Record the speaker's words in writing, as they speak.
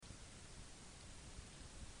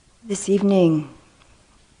This evening,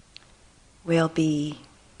 we'll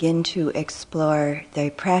begin to explore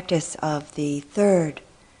the practice of the third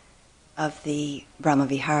of the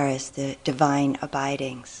Brahmaviharas, the divine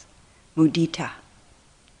abidings, mudita,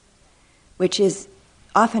 which is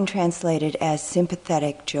often translated as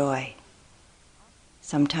sympathetic joy,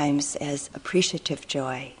 sometimes as appreciative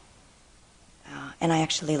joy. And I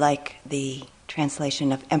actually like the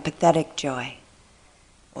translation of empathetic joy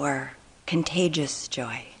or contagious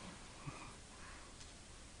joy.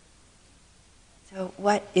 So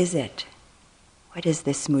what is it? What is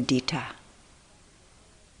this mudita?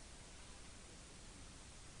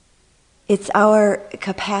 It's our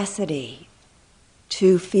capacity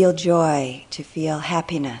to feel joy, to feel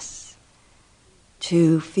happiness,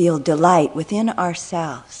 to feel delight within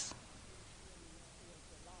ourselves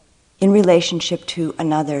in relationship to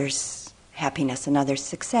another's happiness, another's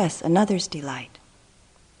success, another's delight.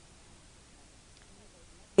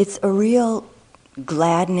 It's a real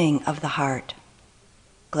gladdening of the heart,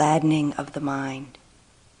 gladdening of the mind,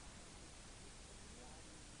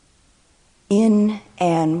 in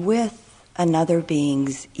and with another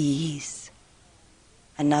being's ease,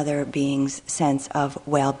 another being's sense of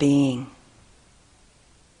well-being,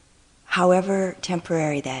 however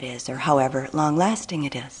temporary that is, or however long-lasting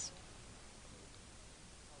it is.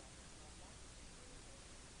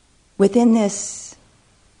 Within this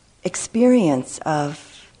experience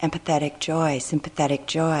of empathetic joy, sympathetic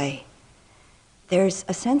joy, there's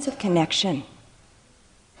a sense of connection,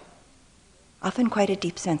 often quite a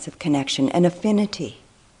deep sense of connection, an affinity,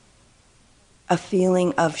 a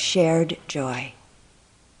feeling of shared joy,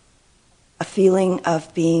 a feeling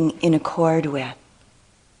of being in accord with,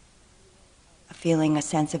 a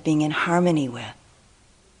sense of being in harmony with.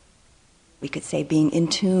 We could say being in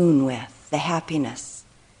tune with the happiness,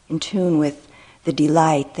 in tune with the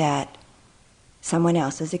delight that someone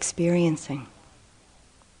else is experiencing.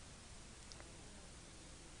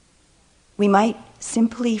 We might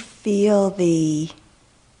simply feel the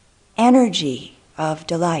energy of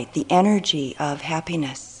delight, the energy of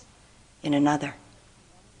happiness in another.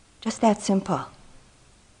 Just that simple.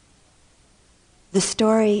 The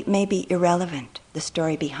story may be irrelevant, the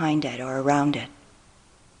story behind it or around it.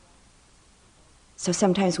 So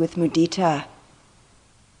sometimes with mudita,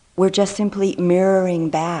 we're just simply mirroring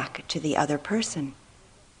back to the other person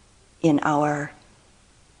in our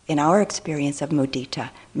experience of mudita,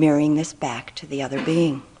 mirroring this back to the other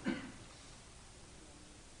being.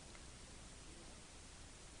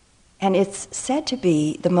 And it's said to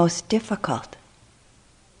be the most difficult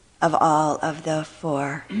of all of the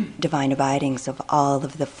four divine abidings, of all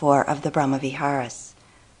of the four of the Brahmaviharas: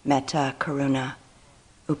 metta, karuna,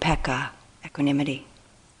 upekkha, equanimity.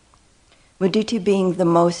 Mudita being the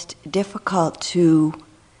most difficult to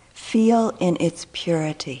feel in its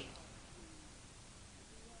purity.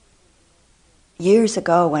 Years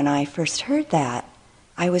ago, when I first heard that,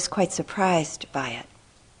 I was quite surprised by it,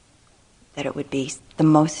 that it would be the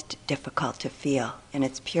most difficult to feel in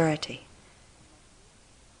its purity.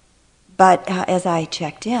 But as I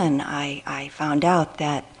checked in, I found out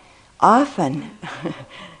that often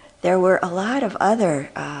there were a lot of other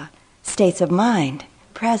states of mind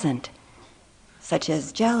present, such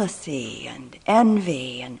as jealousy and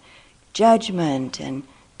envy and judgment and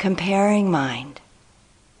comparing mind,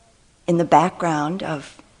 in the background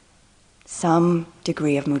of some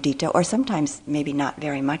degree of mudita, or sometimes maybe not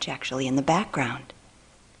very much actually, in the background.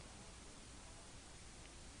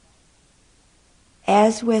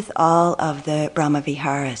 As with all of the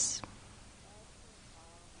Brahmaviharas,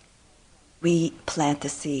 we plant the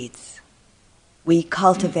seeds. We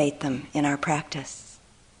cultivate them in our practice.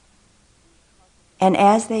 And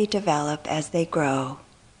as they develop, as they grow,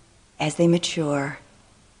 as they mature,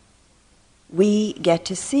 we get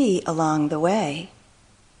to see along the way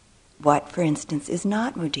what, for instance, is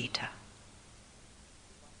not mudita.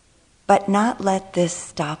 But not let this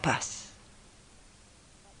stop us.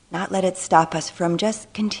 Not let it stop us from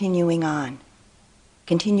just continuing on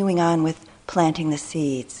with planting the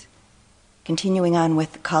seeds, continuing on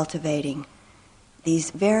with cultivating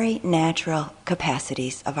these very natural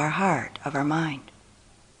capacities of our heart, of our mind.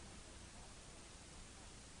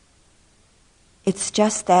 It's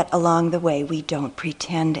just that along the way we don't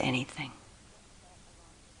pretend anything.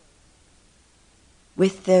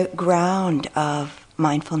 With the ground of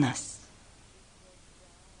mindfulness,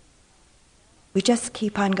 we just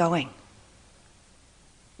keep on going,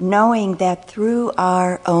 knowing that through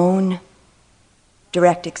our own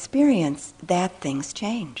direct experience that things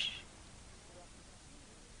change.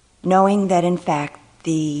 Knowing that in fact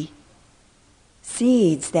the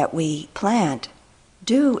seeds that we plant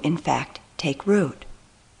do in fact take root.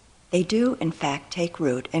 they do, in fact, take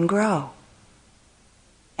root and grow.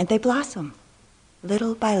 And they blossom,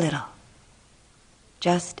 little by little,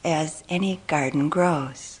 just as any garden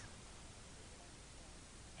grows.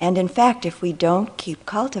 And in fact, if we don't keep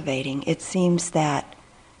cultivating, it seems that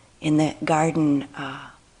in the garden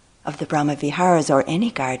of the Brahma Viharas, or any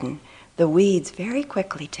garden, the weeds very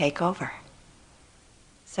quickly take over.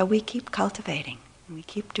 So we keep cultivating, and we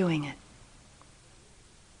keep doing it.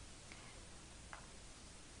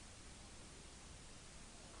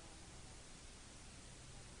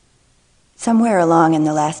 Somewhere along in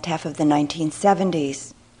the last half of the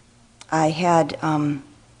 1970s, I had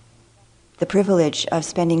the privilege of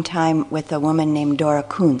spending time with a woman named Dora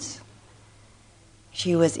Kuntz.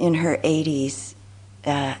 She was in her 80s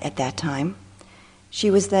at that time. She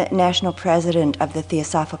was the national president of the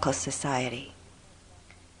Theosophical Society.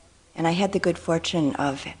 And I had the good fortune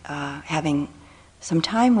of having some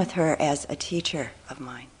time with her as a teacher of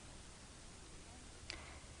mine.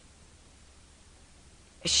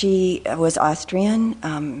 She was Austrian,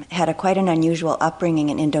 had quite an unusual upbringing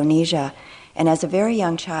in Indonesia, and as a very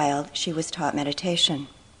young child, she was taught meditation.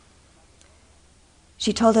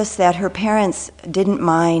 She told us that her parents didn't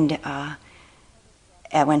mind,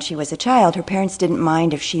 when she was a child, her parents didn't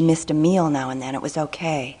mind if she missed a meal now and then. It was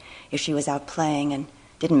okay if she was out playing and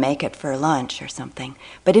didn't make it for lunch or something.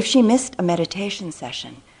 But if she missed a meditation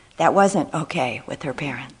session, that wasn't okay with her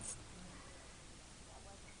parents.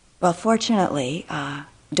 Well, fortunately,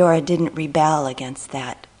 Dora didn't rebel against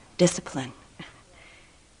that discipline.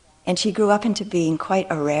 And she grew up into being quite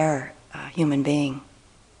a rare human being.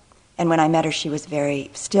 And when I met her, she was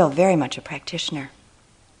still very much a practitioner.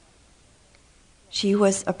 She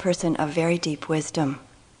was a person of very deep wisdom.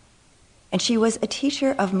 And she was a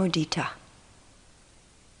teacher of mudita,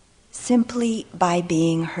 simply by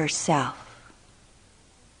being herself.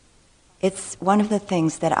 It's one of the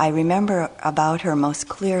things that I remember about her most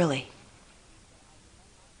clearly.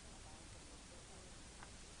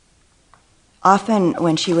 Often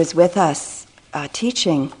when she was with us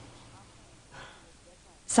teaching,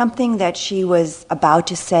 something that she was about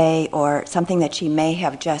to say or something that she may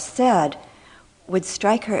have just said would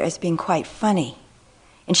strike her as being quite funny.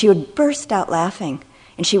 And she would burst out laughing,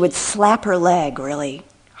 and she would slap her leg really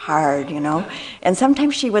hard, and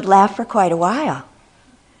sometimes she would laugh for quite a while.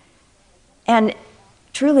 And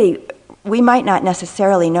truly, we might not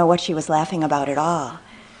necessarily know what she was laughing about at all.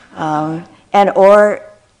 Or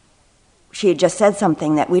she had just said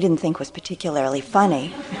something that we didn't think was particularly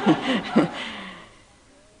funny.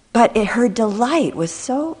 But her delight was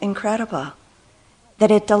so incredible that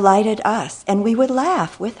it delighted us, and we would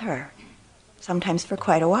laugh with her, sometimes for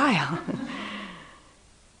quite a while.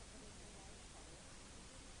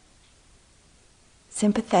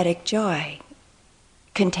 Sympathetic joy,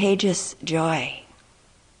 contagious joy.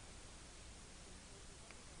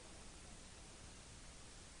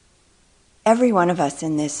 Every one of us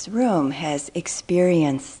in this room has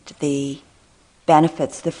experienced the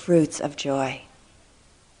benefits, the fruits of joy.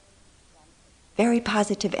 Very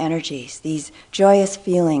positive energies, these joyous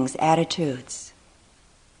feelings, attitudes,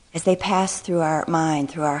 as they pass through our mind,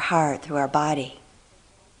 through our heart, through our body,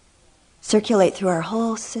 circulate through our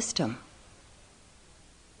whole system.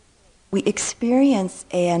 We experience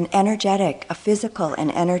a physical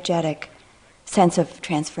and energetic sense of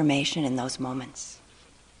transformation in those moments.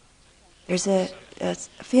 There's a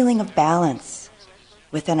feeling of balance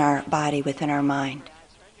within our body, within our mind,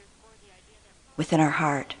 within our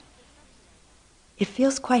heart. It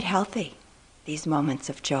feels quite healthy, these moments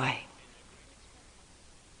of joy.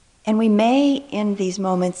 And we may, in these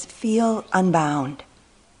moments, feel unbound,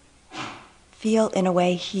 feel in a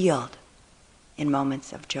way healed in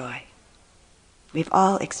moments of joy. We've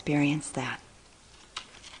all experienced that.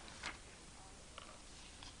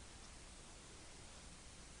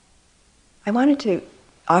 I wanted to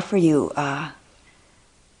offer you an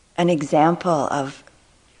example of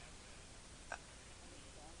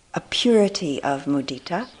a purity of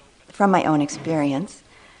mudita from my own experience.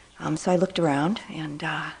 So I looked around, and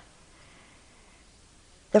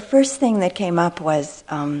the first thing that came up was,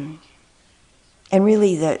 and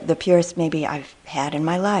really the purest maybe I've had in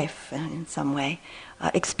my life in some way,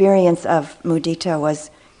 experience of mudita was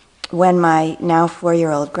when my now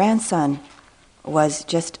 4-year-old grandson was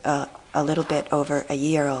just a little bit over a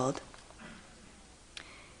year old.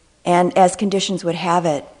 And as conditions would have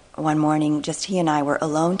it, one morning, just he and I were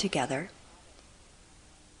alone together.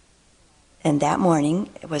 And that morning,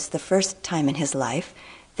 it was the first time in his life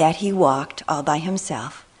that he walked all by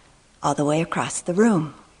himself all the way across the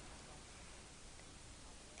room.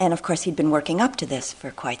 And of course, he'd been working up to this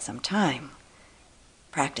for quite some time.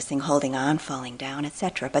 practicing holding on, falling down,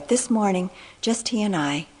 etc. But this morning, just he and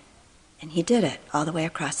I, and he did it all the way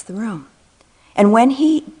across the room. And when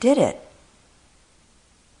he did it,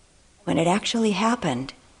 when it actually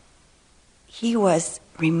happened, he was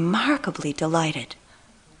remarkably delighted.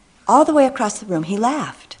 All the way across the room, he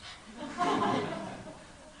laughed.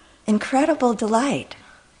 Incredible delight,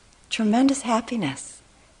 tremendous happiness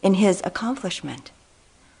in his accomplishment.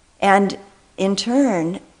 And in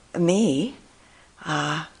turn, me,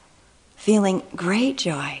 feeling great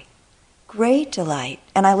joy, great delight.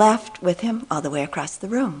 And I laughed with him all the way across the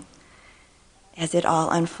room as it all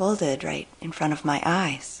unfolded right in front of my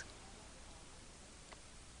eyes.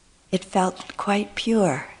 It felt quite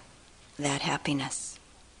pure, that happiness.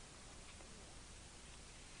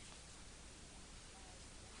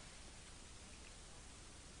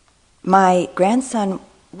 My grandson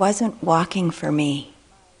wasn't walking for me.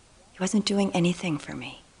 He wasn't doing anything for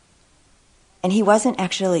me. And he wasn't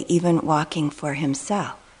actually even walking for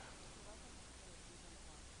himself.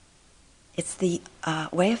 It's the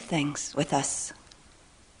way of things with us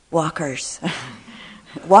walkers.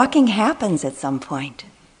 Walking happens at some point.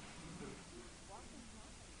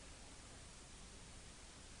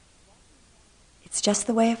 It's just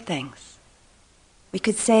the way of things. We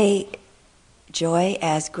could say joy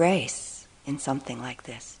as grace in something like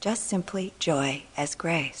this. Just simply joy as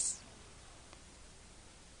grace.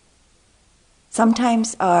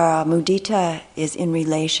 Sometimes our mudita is in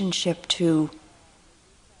relationship to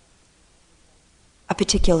a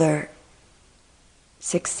particular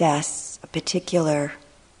success, a particular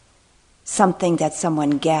something that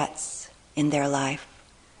someone gets in their life,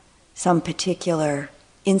 some particular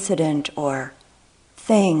incident or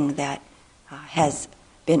thing that has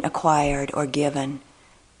been acquired or given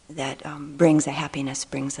that brings a happiness,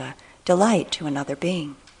 brings a delight to another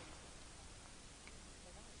being.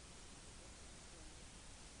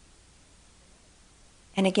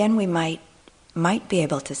 And again, we might be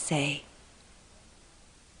able to say,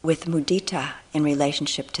 with mudita in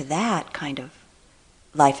relationship to that kind of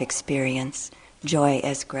life experience, joy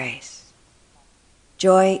as grace.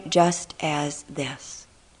 Joy just as this,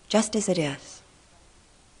 just as it is,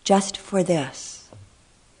 just for this,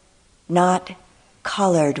 not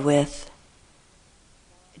colored with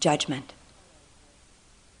judgment,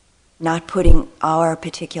 not putting our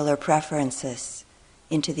particular preferences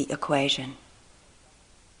into the equation.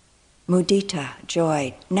 Mudita,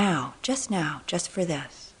 joy, now, just for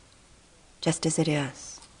this, just as it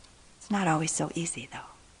is. It's not always so easy, though.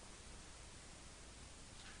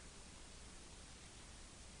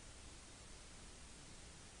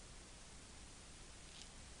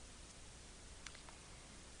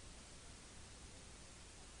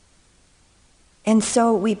 And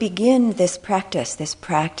so we begin this practice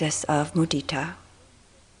of mudita,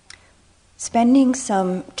 spending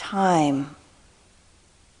some time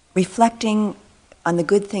reflecting on the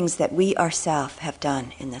good things that we ourselves have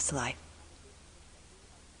done in this life.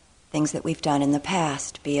 Things that we've done in the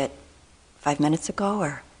past, be it 5 minutes ago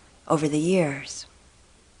or over the years.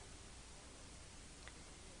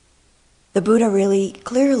 The Buddha really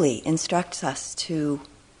clearly instructs us to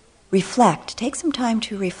reflect, take some time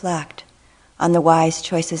to reflect on the wise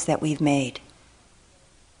choices that we've made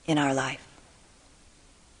in our life.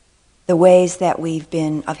 The ways that we've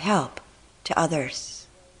been of help to others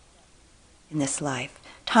in this life.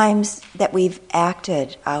 Times that we've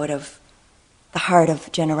acted out of the heart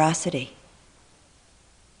of generosity,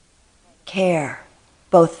 care,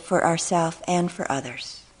 both for ourselves and for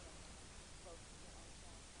others.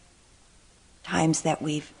 Times that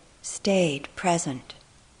we've stayed present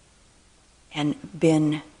and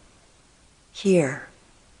been here,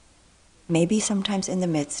 maybe sometimes in the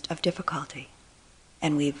midst of difficulty,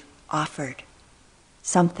 and we've offered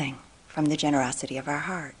something from the generosity of our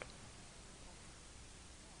heart.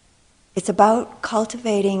 It's about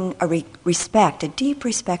cultivating a respect, a deep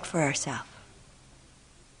respect for ourselves,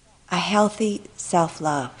 a healthy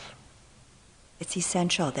self-love. It's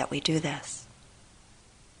essential that we do this,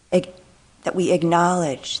 that we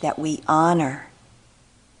acknowledge, that we honor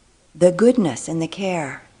the goodness and the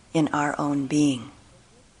care in our own being.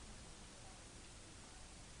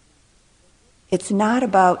 It's not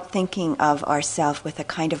about thinking of ourselves with a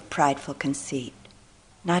kind of prideful conceit,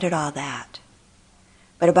 not at all that,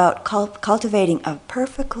 but about cultivating a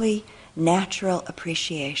perfectly natural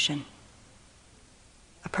appreciation,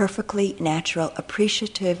 a perfectly natural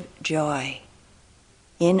appreciative joy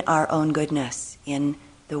in our own goodness, in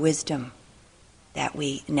the wisdom that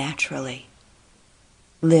we naturally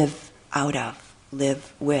live out of,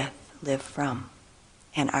 live with, live from,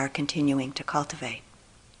 and are continuing to cultivate.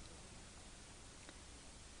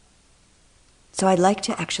 So I'd like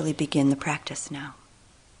to actually begin the practice now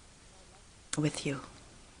with you,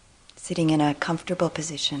 sitting in a comfortable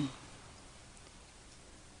position.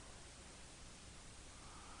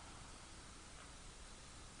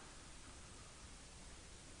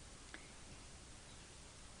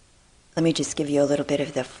 Let me just give you a little bit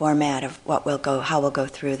of the format of how we'll go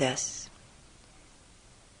through this.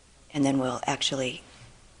 And then we'll actually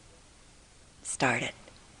start it.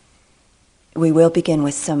 We will begin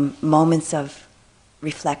with some moments of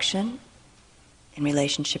reflection in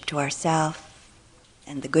relationship to ourselves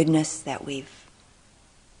and the goodness that we've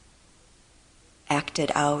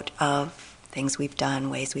acted out of, things we've done,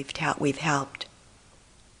 ways we've helped.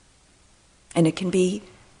 And it can be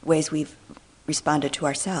ways we've responded to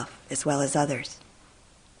ourselves as well as others.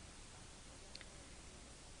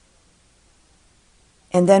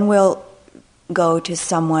 And then we'll go to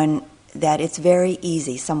someone that it's very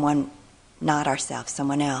easy, someone not ourselves,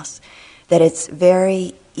 someone else, that it's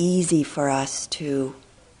very easy for us to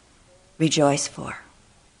rejoice for,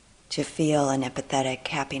 to feel an empathetic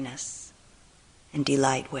happiness and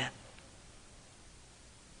delight with.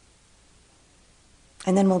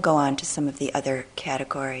 And then we'll go on to some of the other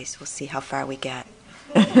categories. We'll see how far we get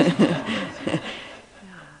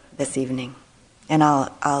this evening. And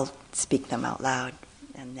I'll speak them out loud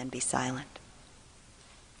and then be silent.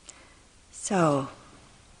 So,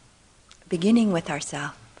 beginning with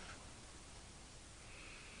ourselves,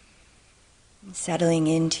 settling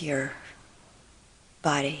into your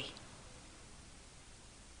body.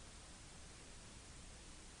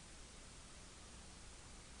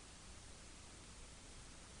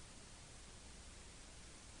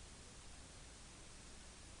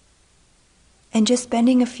 And just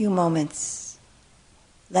spending a few moments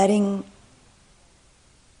letting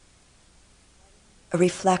a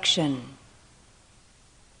reflection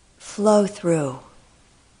flow through,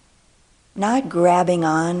 not grabbing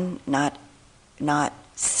on, not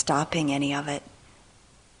stopping any of it,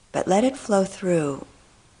 but let it flow through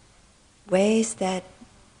ways that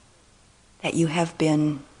you have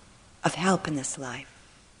been of help in this life,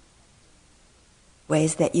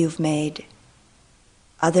 ways that you've made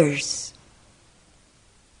others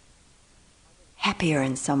happier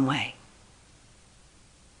in some way,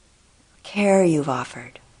 care you've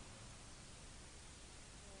offered,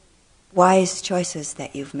 wise choices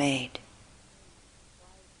that you've made.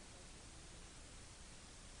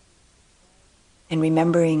 And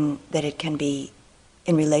remembering that it can be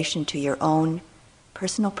in relation to your own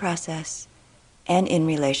personal process and in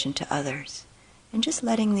relation to others. And just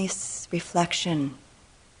letting this reflection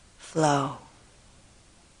flow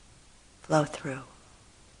through.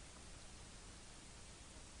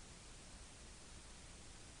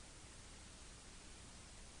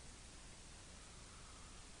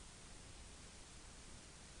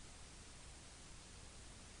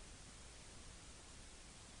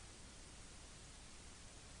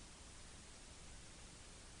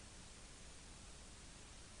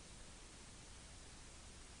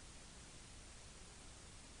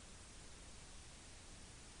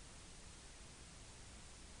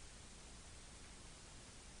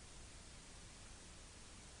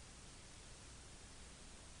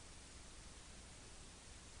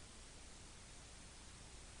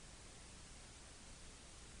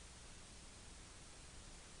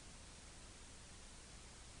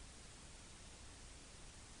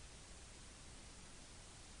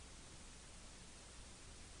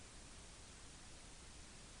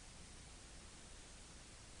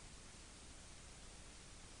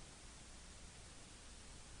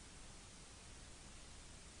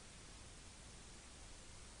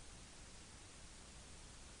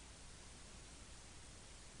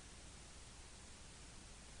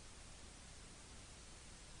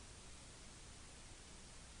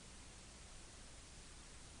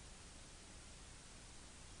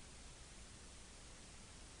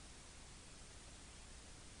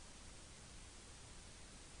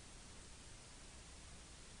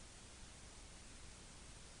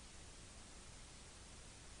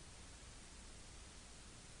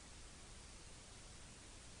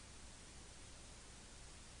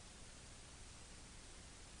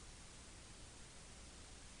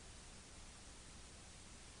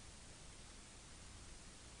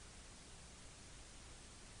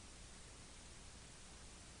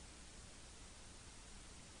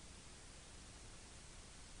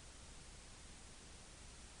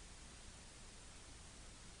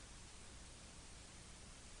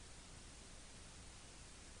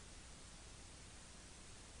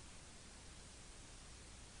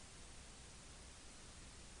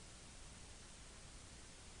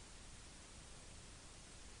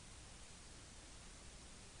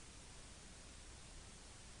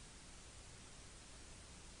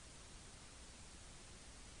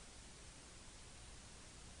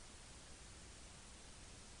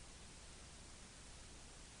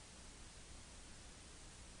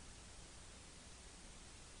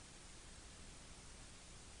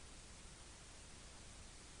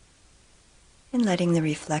 And letting the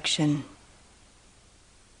reflection,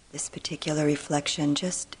 this particular reflection,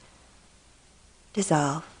 just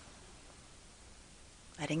dissolve,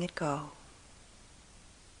 letting it go.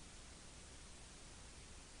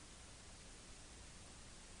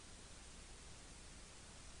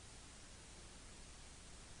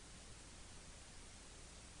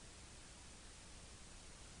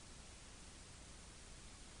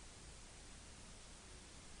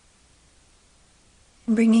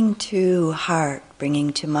 Bringing to heart,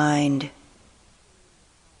 bringing to mind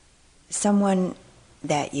someone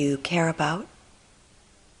that you care about,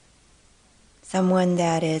 someone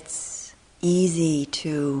that it's easy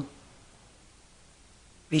to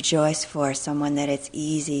rejoice for, someone that it's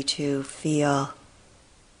easy to feel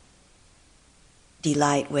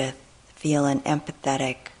delight with, feel an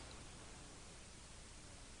empathetic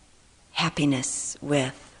happiness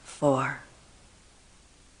with, for.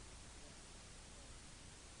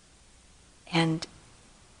 And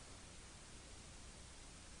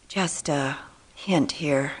just a hint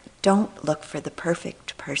here, don't look for the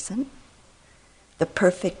perfect person, the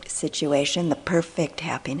perfect situation, the perfect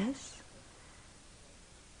happiness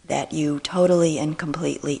that you totally and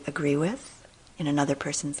completely agree with in another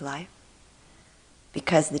person's life,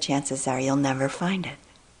 because the chances are you'll never find it.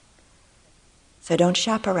 So don't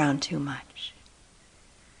shop around too much.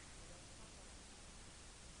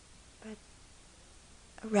 But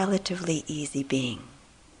a relatively easy being.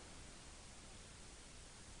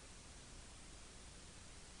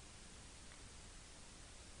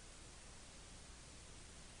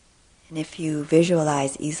 And if you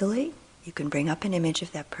visualize easily, you can bring up an image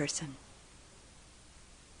of that person.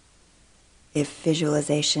 If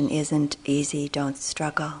visualization isn't easy, don't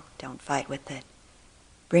struggle, don't fight with it.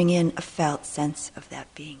 Bring in a felt sense of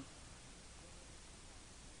that being.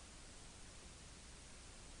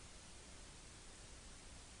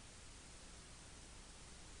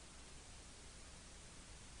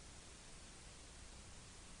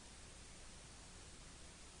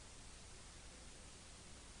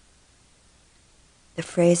 The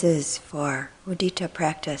phrases for mudita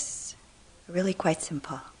practice are really quite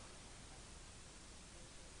simple.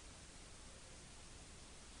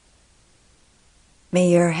 May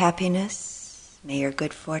your happiness, may your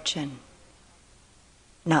good fortune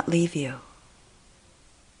not leave you.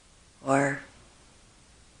 Or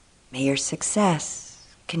may your success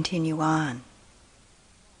continue on.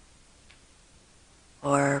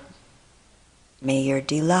 Or may your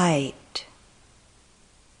delight,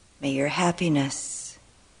 may your happiness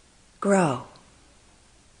grow.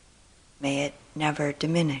 May it never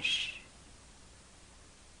diminish.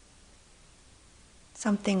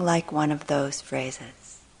 Something like one of those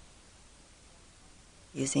phrases,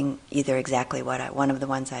 using either exactly one of the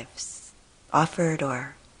ones I've offered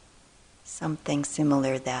or something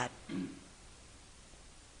similar that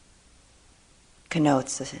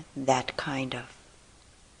connotes that kind of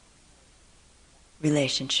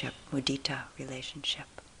relationship, mudita relationship.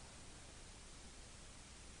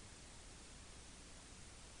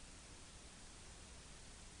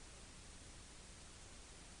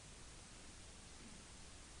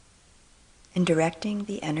 And directing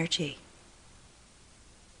the energy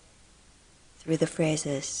through the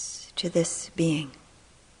phrases to this being.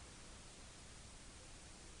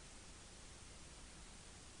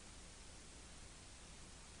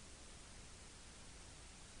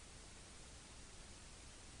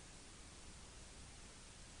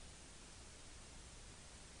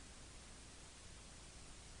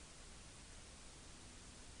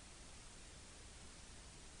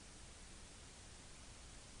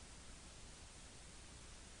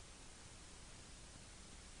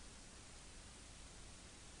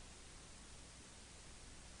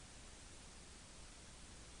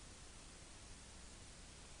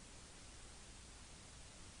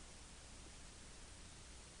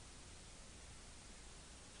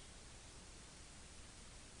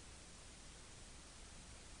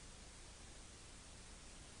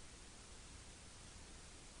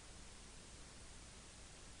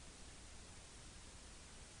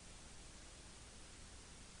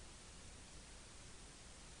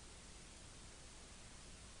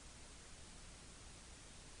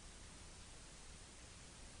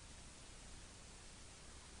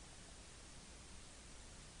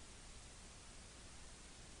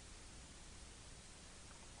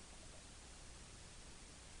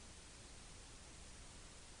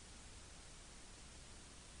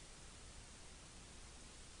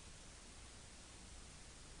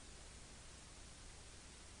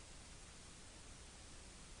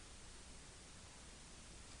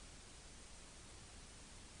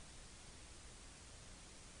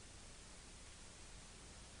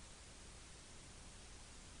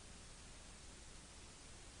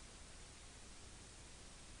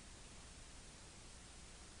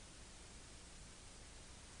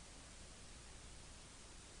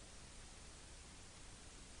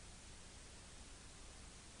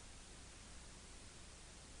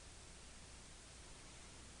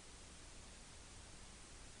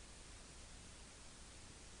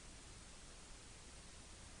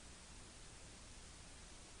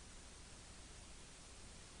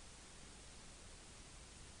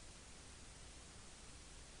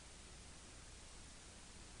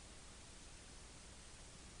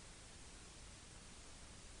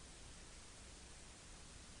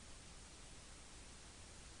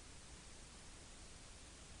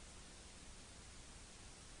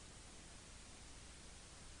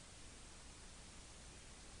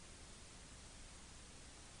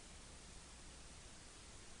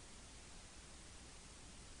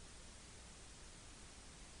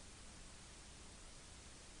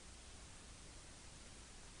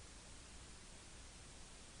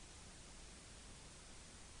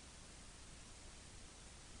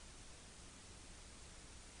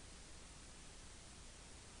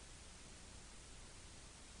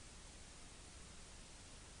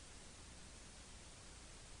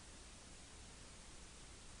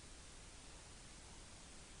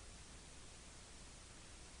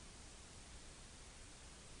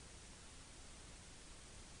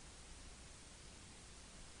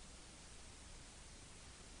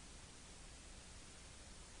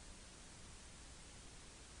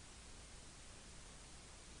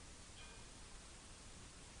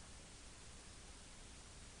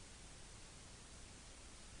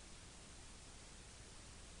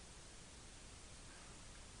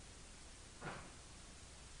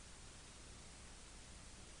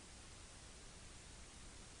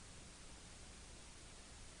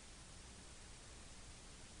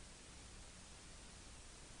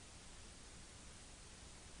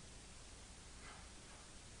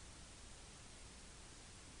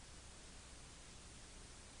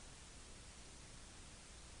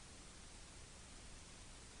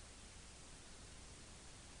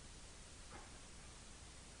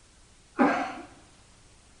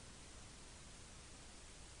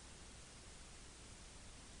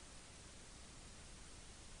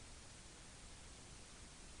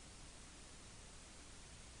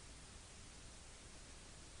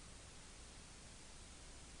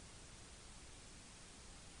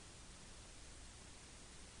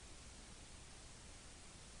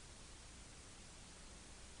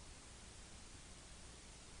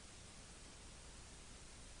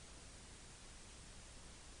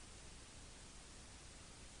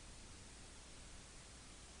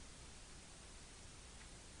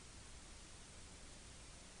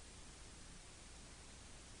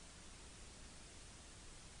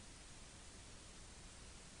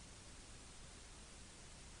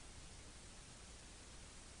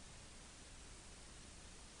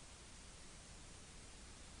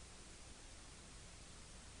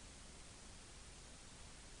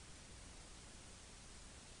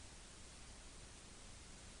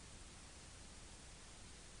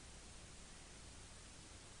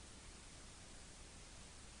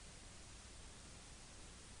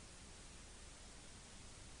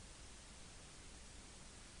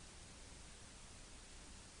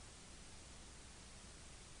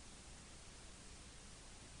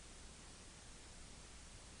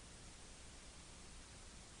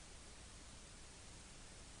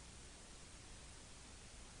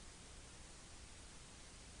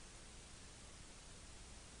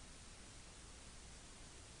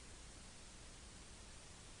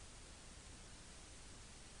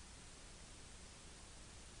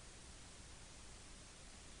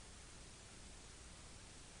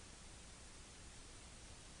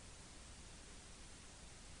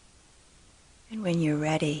 And when you're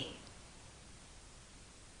ready,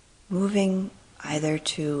 moving either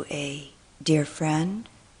to a dear friend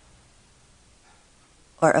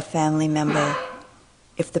or a family member.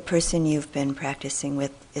 If the person you've been practicing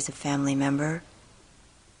with is a family member,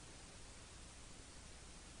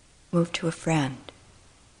 move to a friend.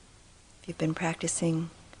 If you've been practicing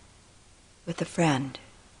with a friend,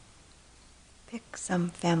 pick some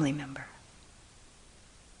family member.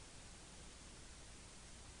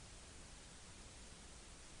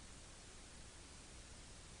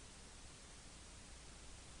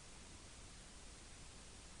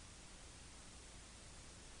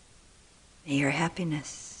 May your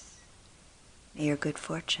happiness, may your good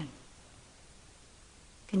fortune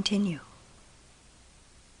continue.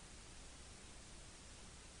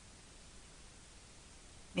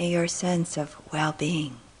 May your sense of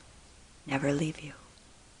well-being never leave you.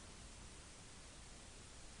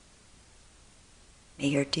 May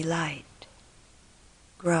your delight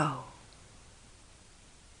grow.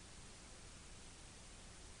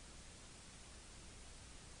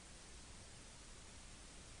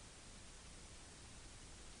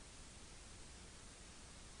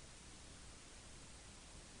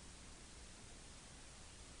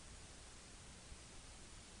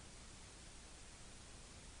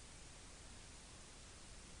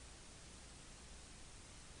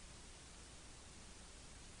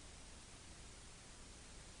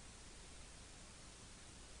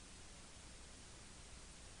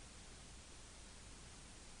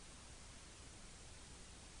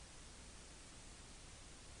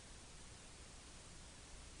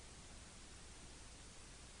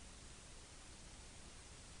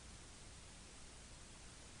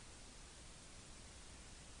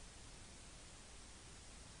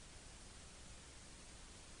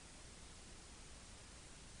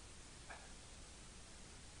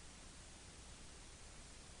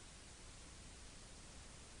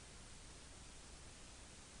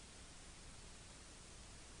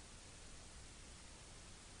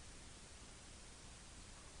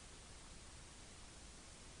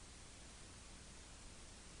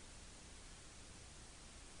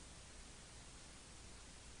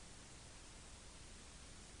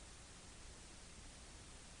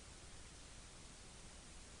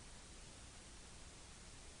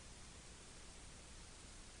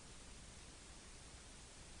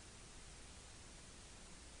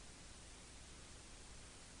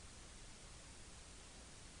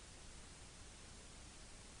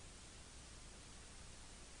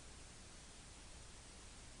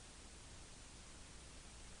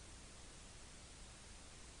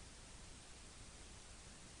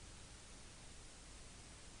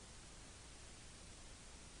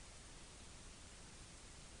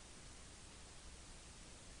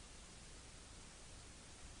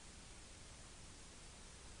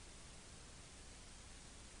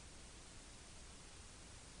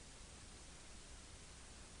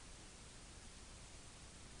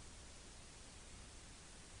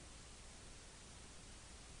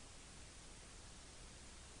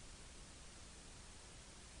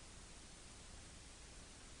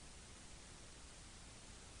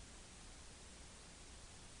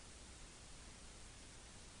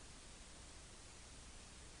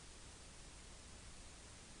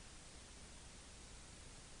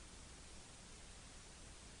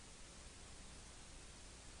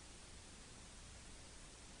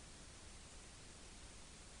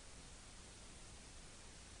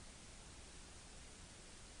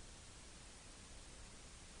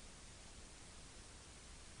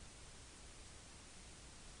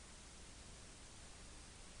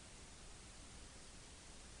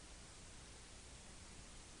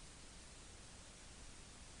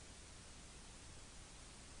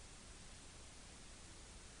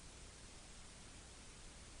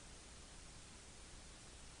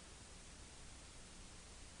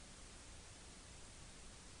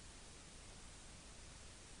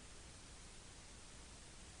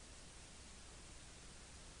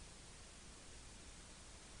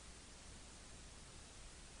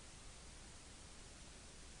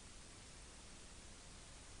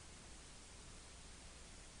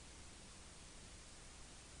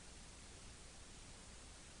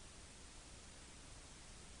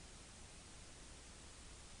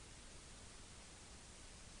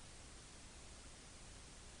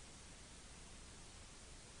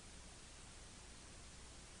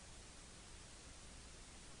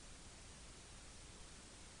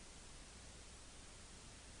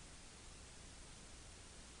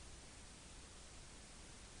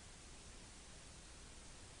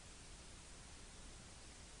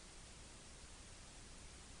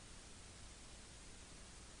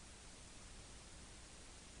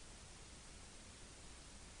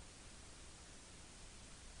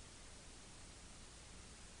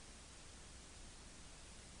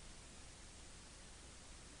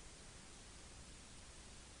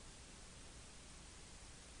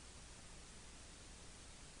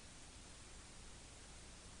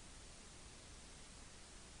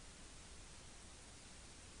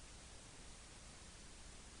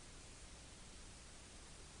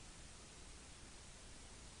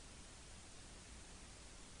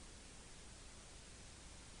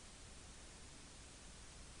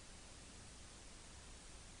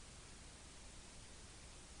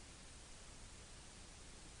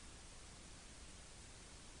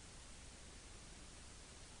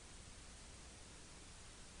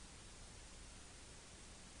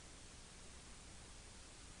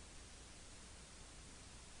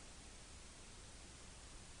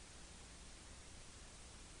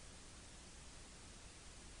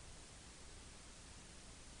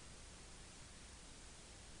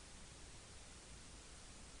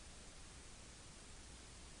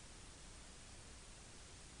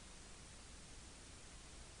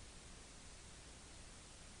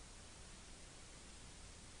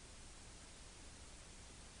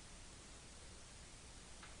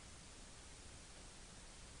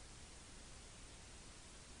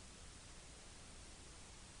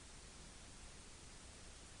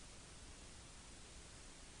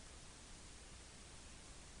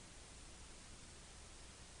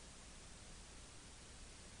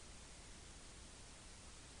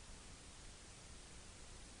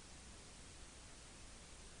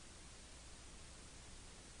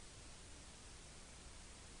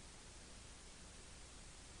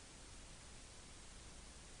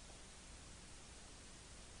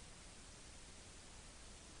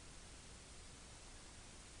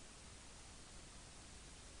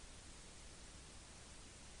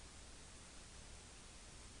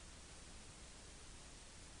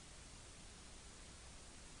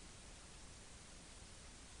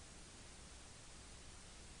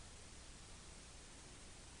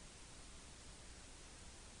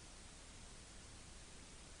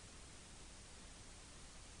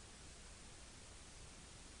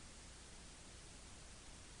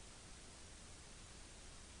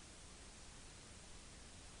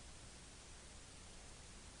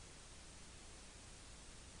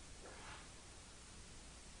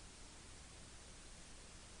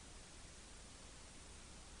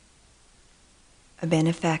 a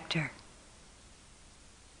benefactor.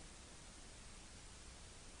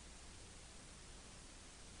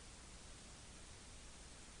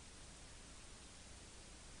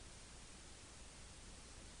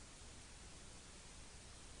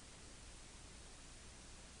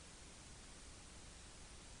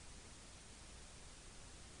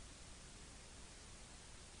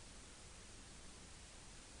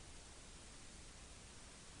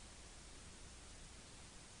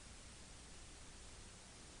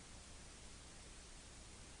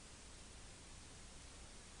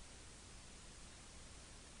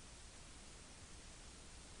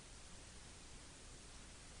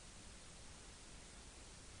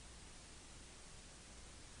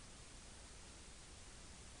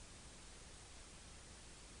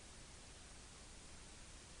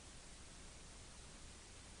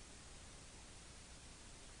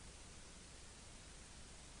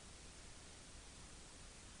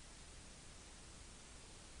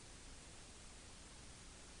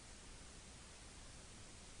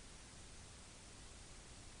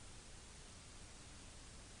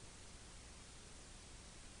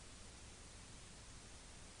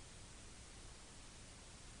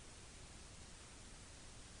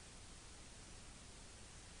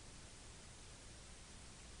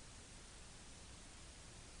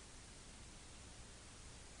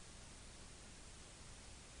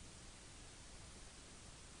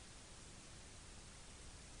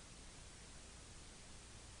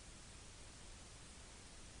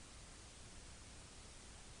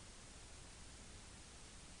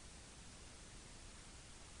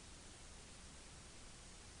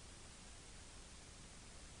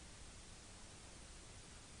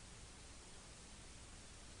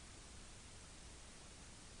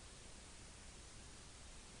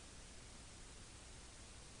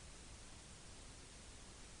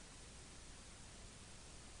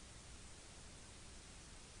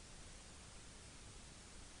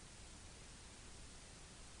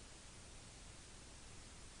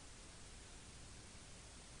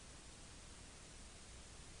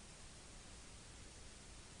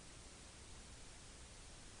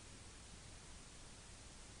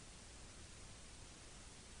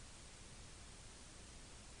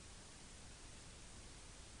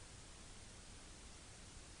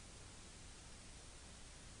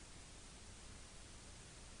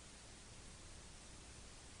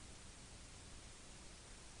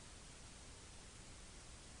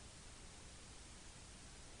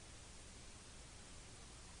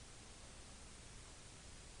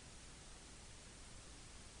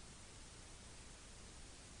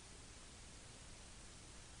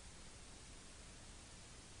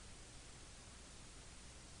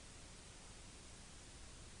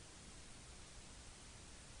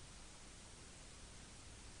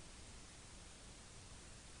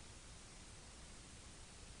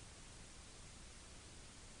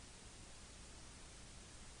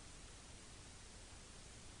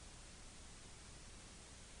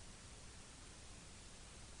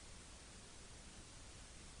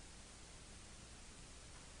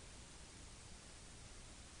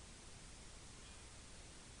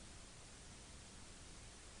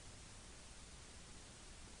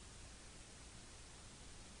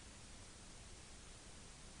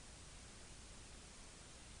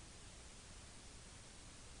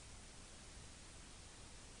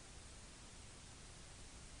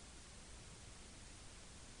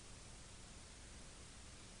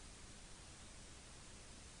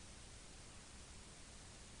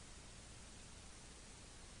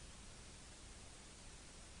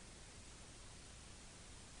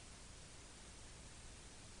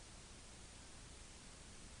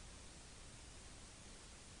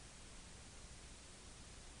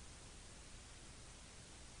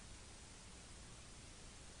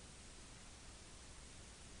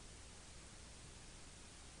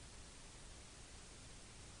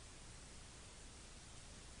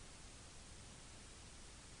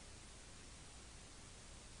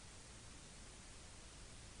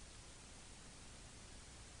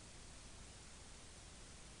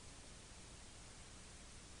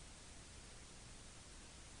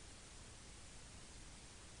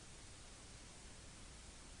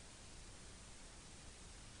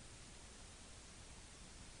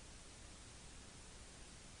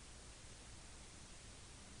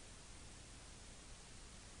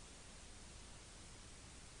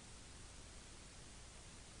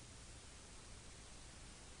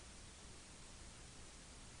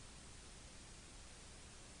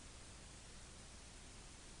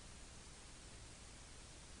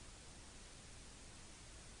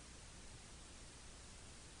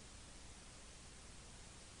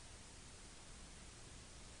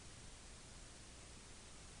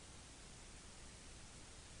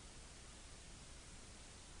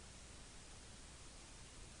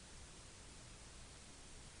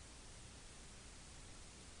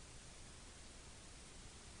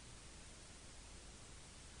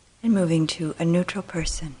 And moving to a neutral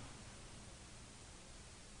person.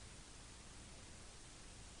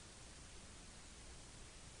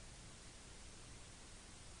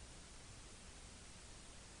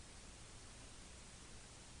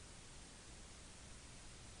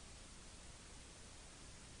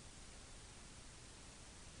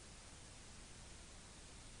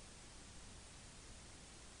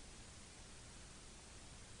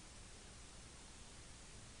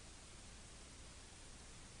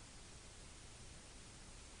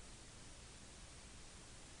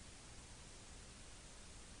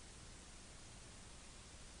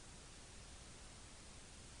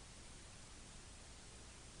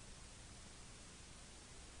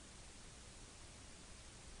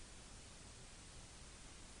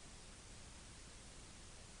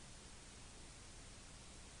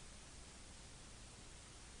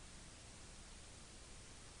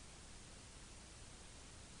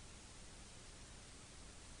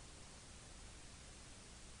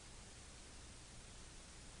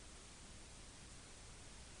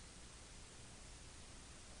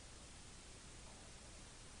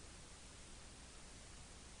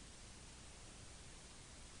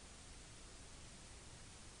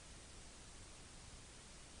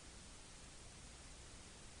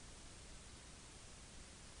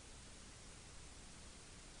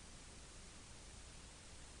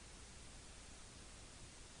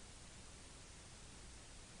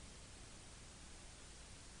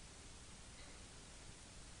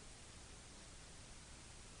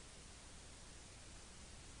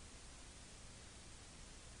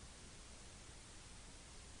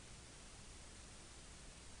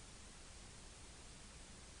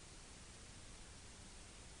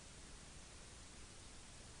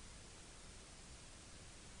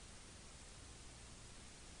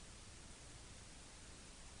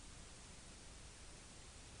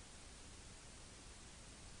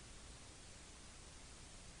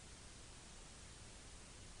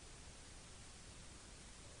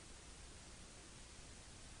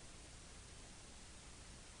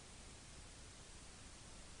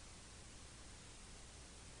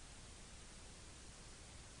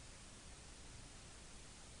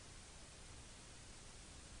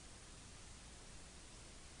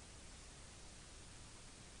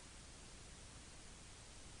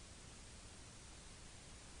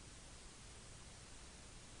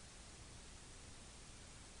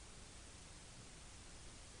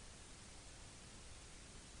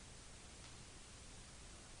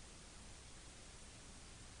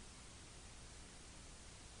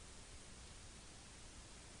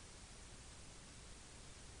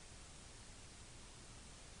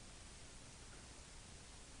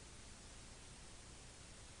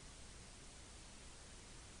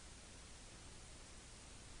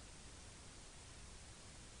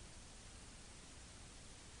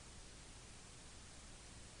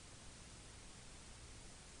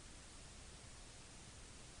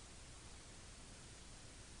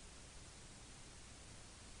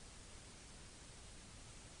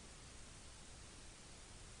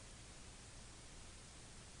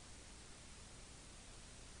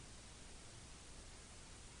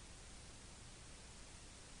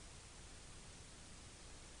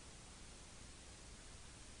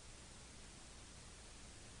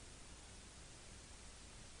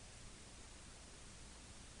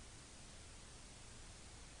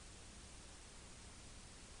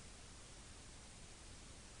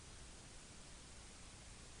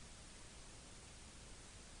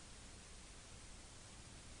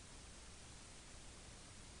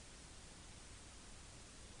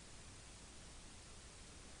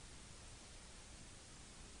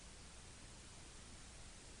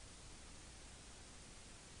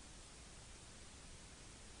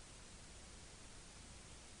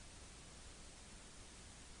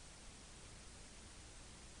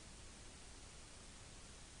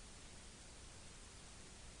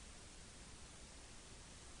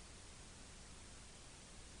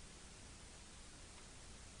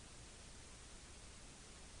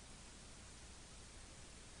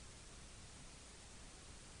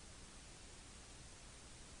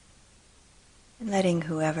 And letting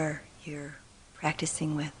whoever you're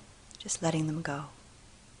practicing with, just letting them go.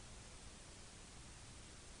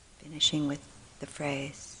 Finishing with the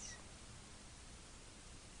phrase,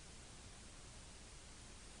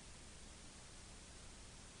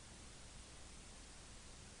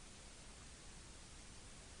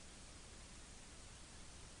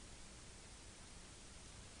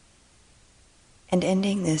 and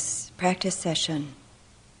ending this practice session,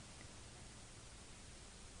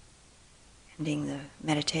 ending the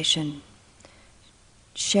meditation,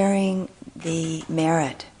 sharing the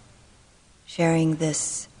merit, sharing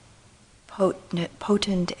this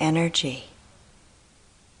potent energy,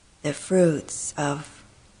 the fruits of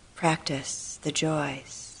practice, the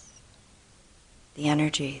joys, the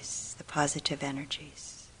energies, the positive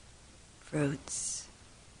energies, fruits,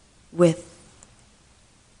 with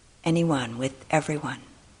anyone, with everyone.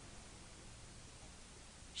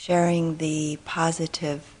 Sharing the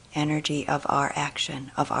positive energy of our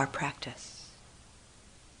action, of our practice.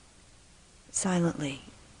 Silently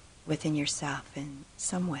within yourself in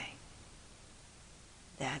some way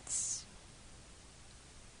that's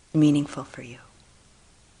meaningful for you.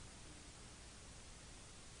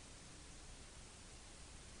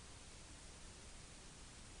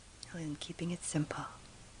 And keeping it simple.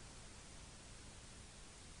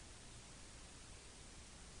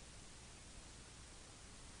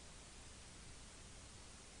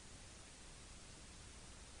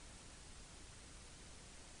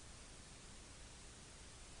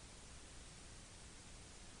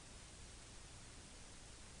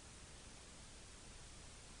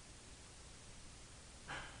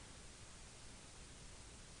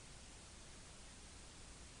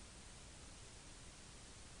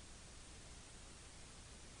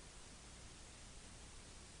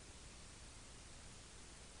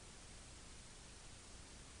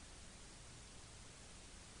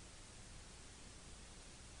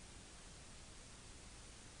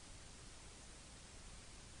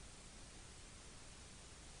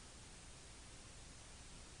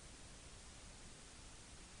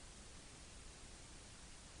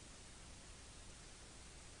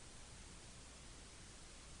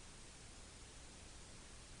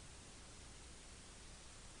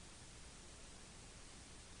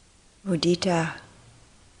 Mudita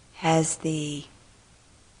has the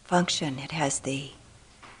function, it has the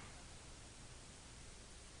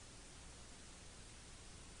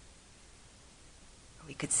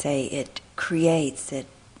we could say it creates,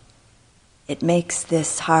 it makes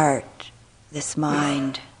this heart, this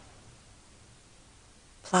mind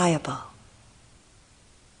pliable,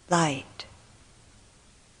 light,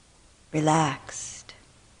 relaxed,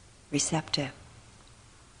 receptive.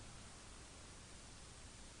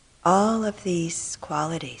 All of these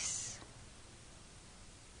qualities,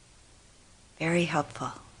 very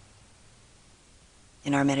helpful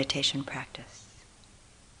in our meditation practice.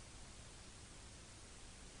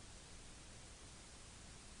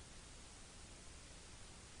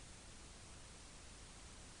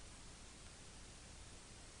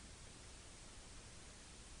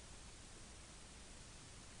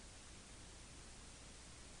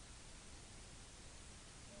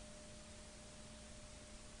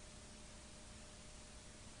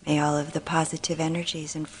 May all of the positive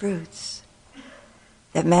energies and fruits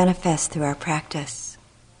that manifest through our practice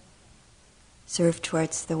serve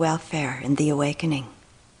towards the welfare and the awakening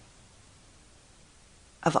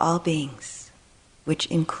of all beings, which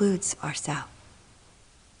includes ourselves.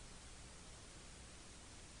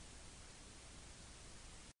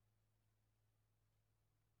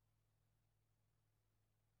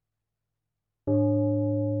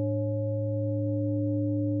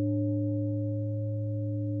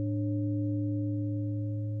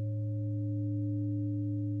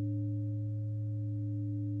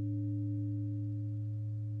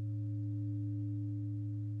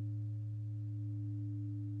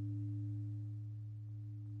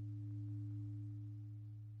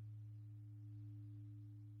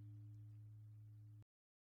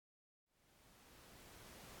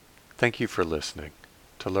 Thank you for listening.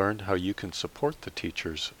 To learn how you can support the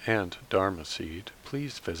teachers and Dharma Seed,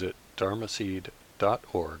 please visit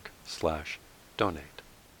dharmaseed.org/donate.